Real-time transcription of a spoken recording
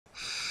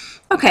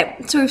Okay,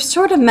 so we've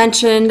sort of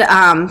mentioned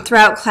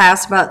throughout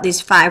class about these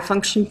 5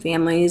 function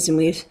families, and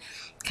we've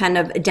kind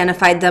of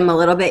identified them a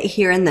little bit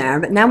here and there,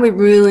 but now we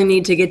really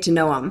need to get to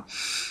know them.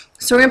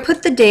 So we're going to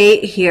put the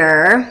date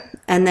here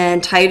and then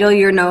title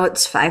your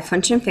notes 5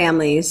 function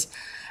families.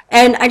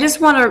 And I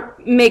just want to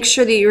make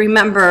sure that you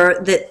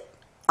remember that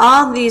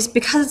all these,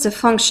 because it's a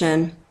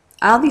function,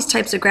 all these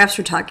types of graphs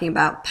we're talking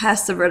about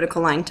pass the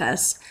vertical line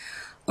test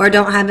or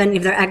don't have any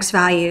of their x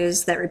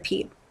values that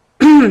repeat.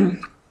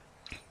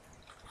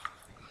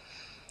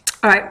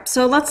 All right,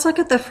 so let's look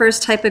at the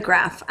first type of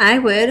graph. I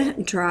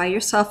would draw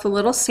yourself a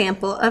little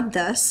sample of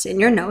this in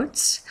your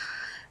notes.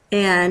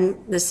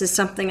 And this is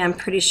something I'm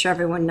pretty sure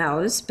everyone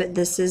knows, but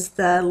this is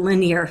the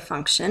linear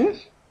function.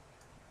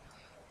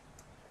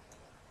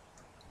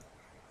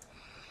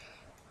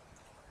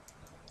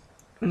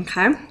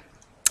 Okay,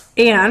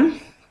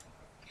 and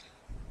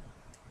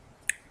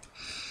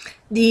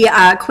the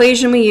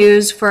equation we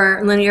use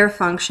for linear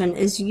function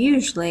is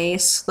usually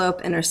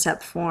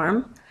slope-intercept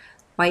form.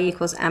 Y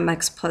equals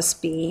mx plus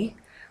b,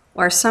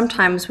 or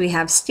sometimes we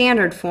have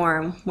standard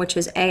form, which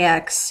is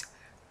ax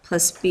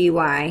plus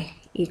by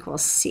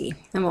equals c,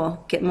 and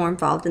we'll get more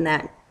involved in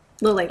that a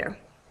little later.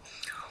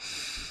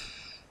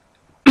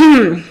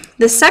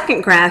 The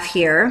second graph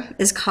here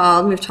is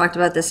called, we've talked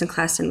about this in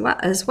class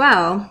as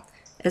well,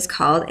 is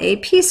called a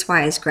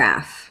piecewise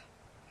graph.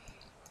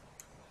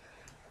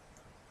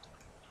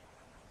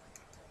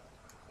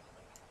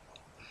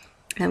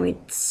 And we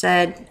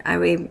said, I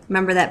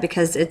remember that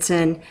because it's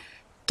in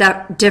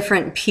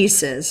different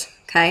pieces,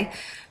 okay?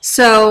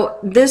 So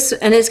this,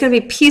 and it's going to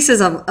be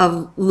pieces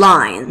of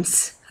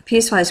lines. A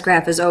piecewise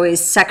graph is always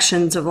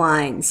sections of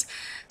lines.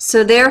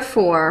 So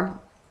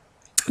therefore,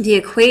 the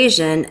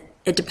equation,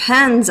 it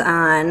depends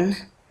on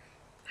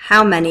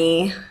how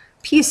many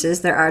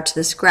pieces there are to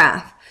this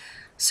graph.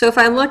 So if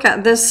I look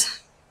at this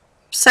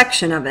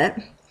section of it,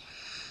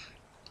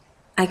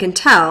 I can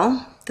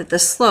tell that the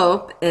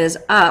slope is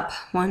up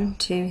 1,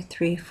 2,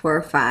 3,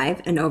 4,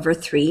 5, and over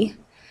 3.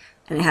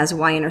 And it has a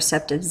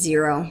y-intercept of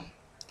 0.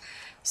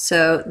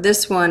 So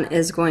this one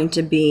is going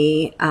to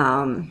be,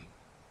 what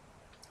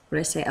did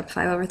I say, up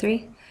 5 over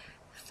 3?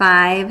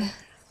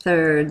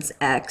 5/3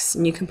 x,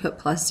 and you can put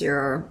plus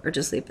 0 or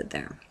just leave it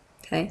there,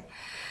 okay?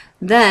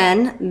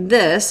 Then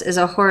this is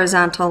a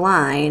horizontal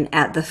line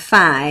at the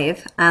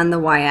 5 on the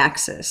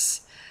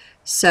y-axis.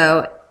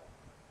 So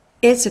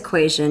its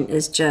equation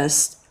is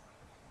just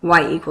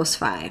y equals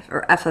 5,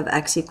 or f of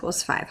x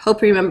equals 5.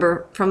 Hope you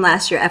remember from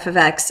last year, f of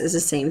x is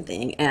the same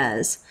thing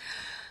as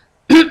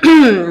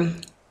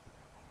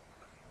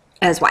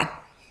as y.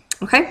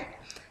 Okay?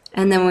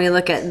 And then when we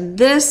look at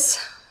this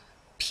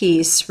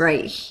piece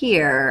right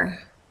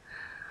here,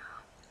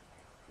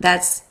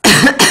 that's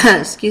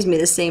excuse me,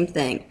 the same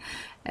thing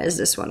as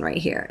this one right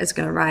here. It's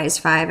going to rise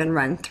 5 and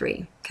run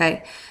 3.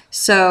 Okay?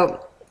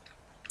 So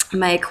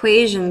my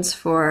equations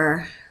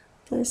for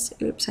this,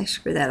 oops, I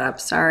screwed that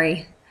up,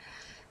 sorry.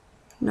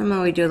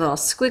 Normally we do a little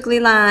squiggly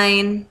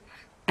line,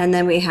 and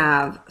then we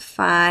have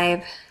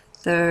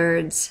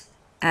 5/3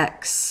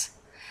 x,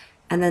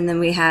 and then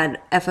we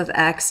had f of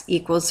x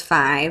equals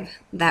 5.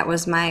 That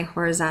was my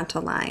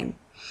horizontal line.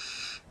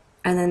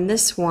 And then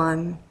this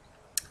one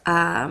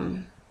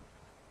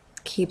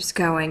keeps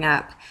going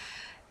up,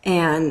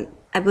 and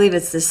I believe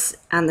it's this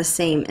on the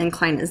same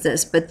incline as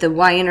this, but the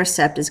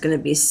y-intercept is going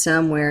to be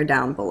somewhere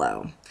down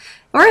below.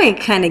 We're going to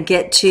kind of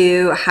get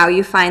to how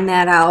you find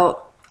that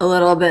out a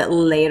little bit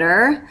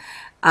later,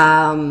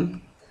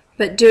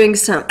 but doing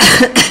some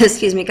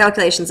excuse me,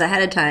 calculations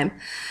ahead of time,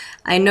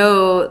 I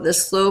know the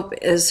slope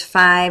is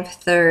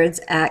 5/3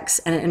 x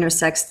and it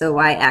intersects the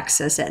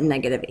y-axis at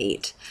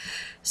 -8.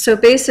 So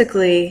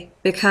basically,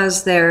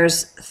 because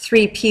there's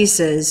 3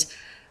 pieces,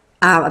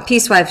 a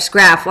piecewise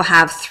graph will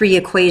have 3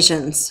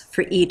 equations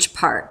for each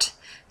part.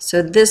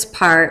 So this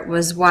part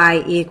was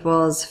y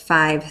equals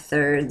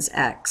 5/3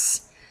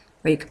 x,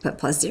 or you could put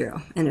plus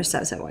 0,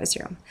 intercepts at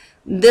y0.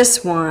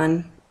 This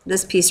one,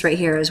 this piece right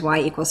here is y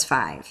equals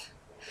 5.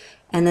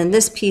 And then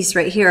this piece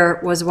right here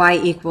was y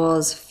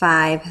equals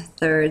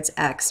 5/3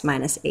 x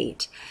minus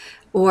 8.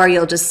 Or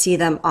you'll just see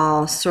them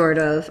all sort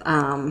of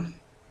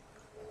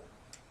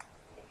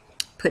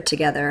put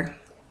together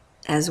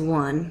as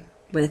one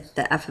with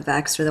the f of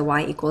x or the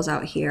y equals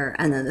out here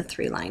and then the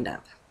 3 lined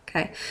up.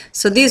 Okay,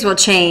 so these will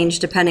change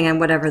depending on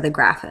whatever the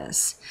graph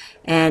is.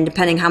 And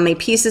depending how many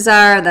pieces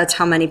are, that's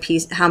how many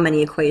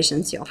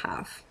equations you'll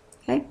have.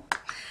 Okay.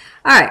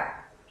 All right,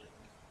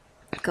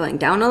 going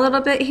down a little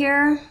bit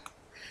here,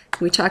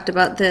 we talked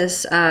about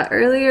this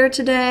earlier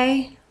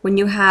today. When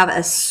you have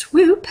a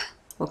swoop,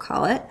 we'll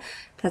call it,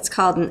 that's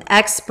called an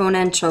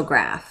exponential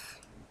graph,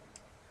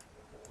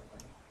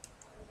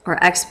 or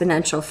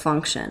exponential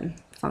function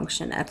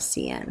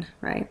FCN,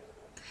 right?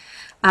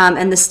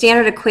 And the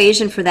standard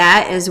equation for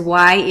that is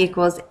y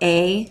equals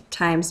a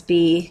times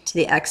b to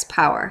the x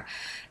power.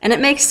 And it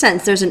makes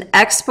sense. There's an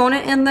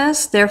exponent in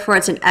this, therefore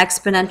it's an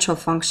exponential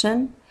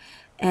function.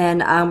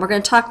 And we're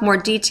going to talk more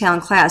detail in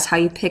class how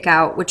you pick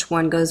out which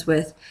one goes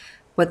with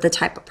what the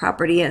type of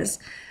property is.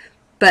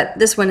 but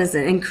this one is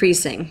an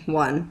increasing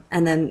one,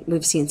 and then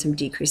we've seen some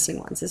decreasing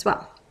ones as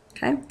well.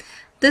 Okay,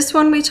 this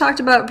one we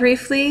talked about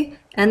briefly,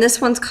 and this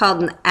one's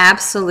called an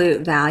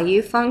absolute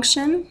value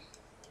function.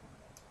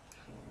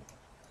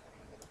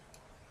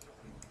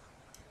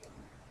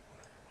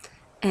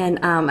 And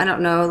I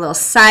don't know, a little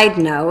side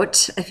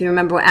note, if you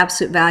remember what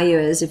absolute value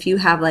is, if you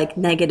have like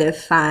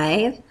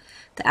 -5,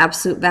 the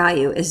absolute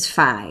value is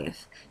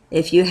 5.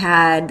 If you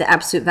had the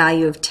absolute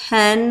value of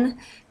 10,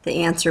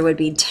 the answer would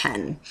be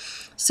 10.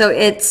 So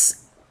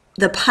it's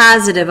the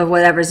positive of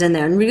whatever's in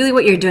there. And really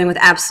what you're doing with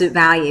absolute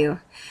value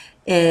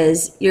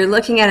is you're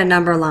looking at a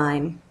number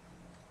line.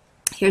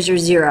 Here's your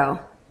 0.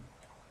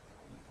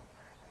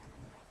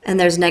 And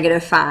there's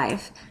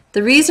 -5.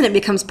 The reason it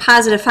becomes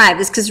 +5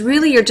 is because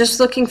really you're just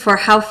looking for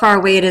how far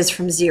away it is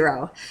from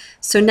 0.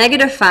 So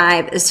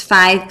 -5 is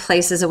 5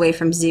 places away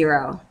from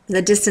 0.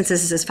 The distance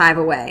is 5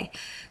 away.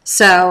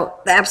 So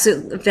the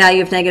absolute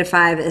value of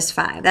 -5 is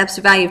 5. The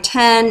absolute value of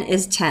 10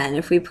 is 10.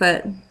 If we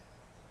put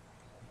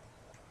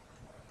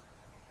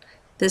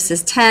this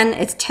is 10,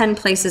 it's 10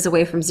 places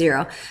away from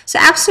 0. So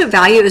absolute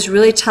value is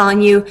really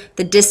telling you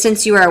the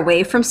distance you are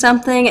away from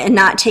something and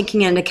not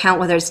taking into account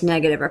whether it's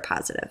negative or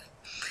positive.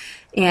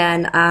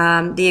 And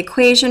the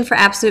equation for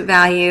absolute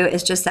value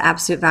is just the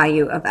absolute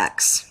value of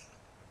x.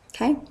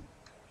 Okay?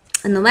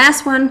 And the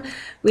last one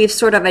we've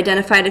sort of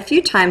identified a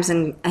few times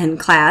in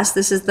class.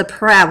 This is the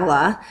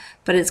parabola,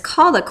 but it's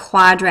called a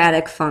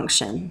quadratic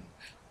function.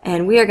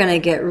 And we are going to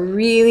get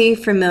really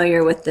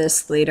familiar with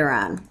this later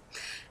on.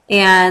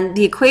 And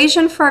the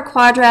equation for a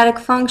quadratic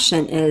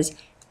function is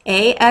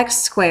ax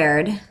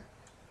squared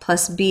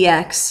plus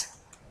bx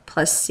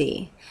plus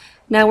c.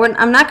 Now,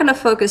 I'm not going to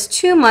focus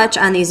too much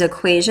on these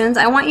equations.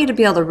 I want you to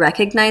be able to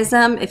recognize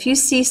them. If you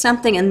see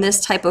something in this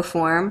type of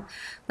form,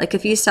 like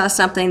if you saw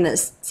something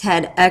that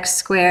had x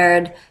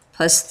squared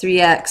plus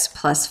 3x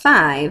plus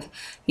 5,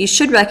 you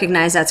should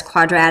recognize that's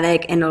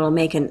quadratic and it'll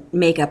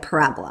make a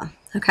parabola.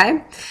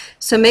 Okay?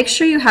 So make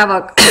sure you have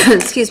a,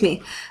 excuse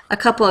me, a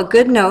couple of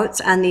good notes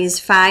on these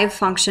 5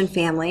 function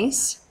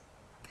families.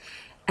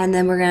 And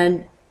then we're going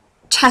to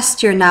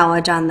test your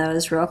knowledge on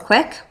those real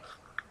quick.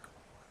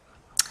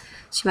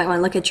 So you might want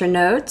to look at your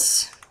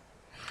notes.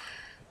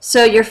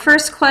 So your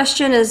first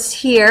question is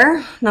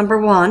here, number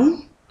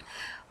 1,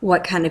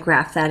 what kind of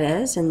graph that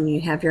is, and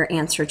you have your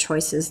answer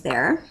choices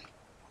there.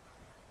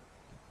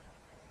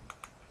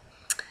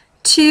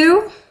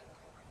 2,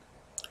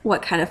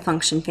 what kind of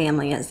function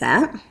family is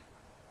that?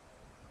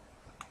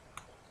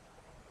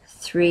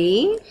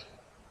 3,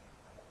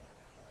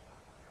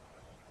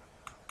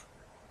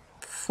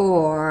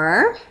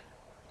 4,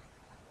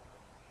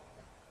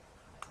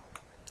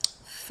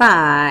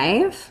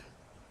 5,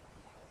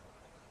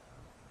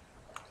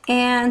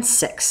 and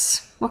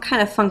 6. What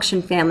kind of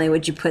function family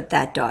would you put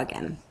that dog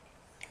in?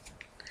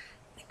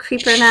 The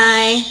Creeper and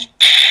I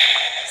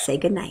say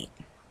goodnight.